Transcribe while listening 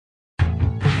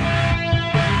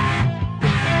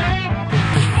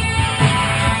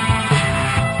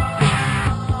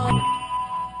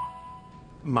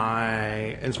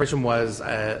My inspiration was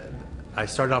I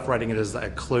started off writing it as a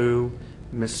Clue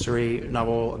mystery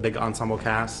novel, a big ensemble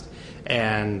cast.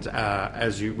 And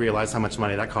as you realize how much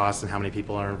money that costs and how many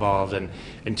people are involved and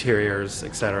interiors,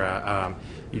 etc.,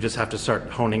 you just have to start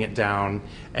honing it down.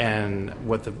 And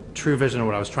what the true vision of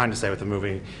what I was trying to say with the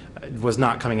movie was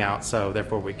not coming out, so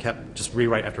therefore we kept just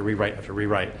rewrite after rewrite after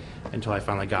rewrite until I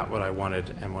finally got what I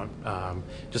wanted. And what,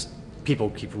 just people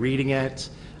keep reading it,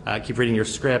 keep reading your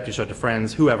script, you show it to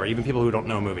friends, whoever, even people who don't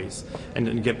know movies,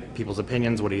 and get people's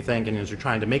opinions. What do you think? And as you're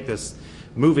trying to make this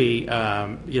movie,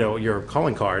 your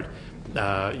calling card,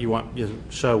 you want to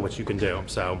show what you can do.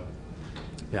 So,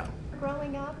 yeah.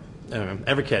 Growing up,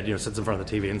 every kid, sits in front of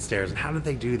the TV and stares. And how did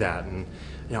they do that? And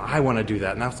I want to do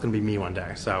that, and that's going to be me one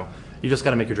day. So, you just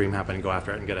got to make your dream happen and go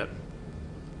after it and get it.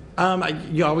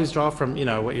 You always draw from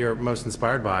what you're most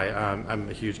inspired by. I'm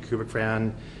a huge Kubrick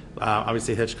fan.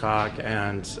 Obviously Hitchcock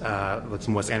and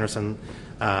some Wes Anderson.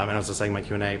 And I was just saying my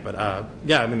Q&A, but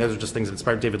those are just things that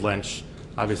inspired David Lynch.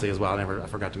 Obviously, as well. I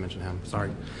forgot to mention him.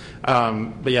 Sorry,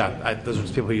 but yeah, those are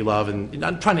just people who you love, and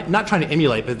not trying to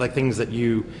emulate, but like things that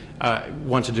you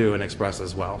want to do and express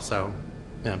as well. So,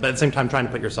 yeah, but at the same time, trying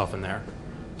to put yourself in there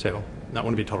too. Not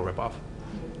want to be a total ripoff.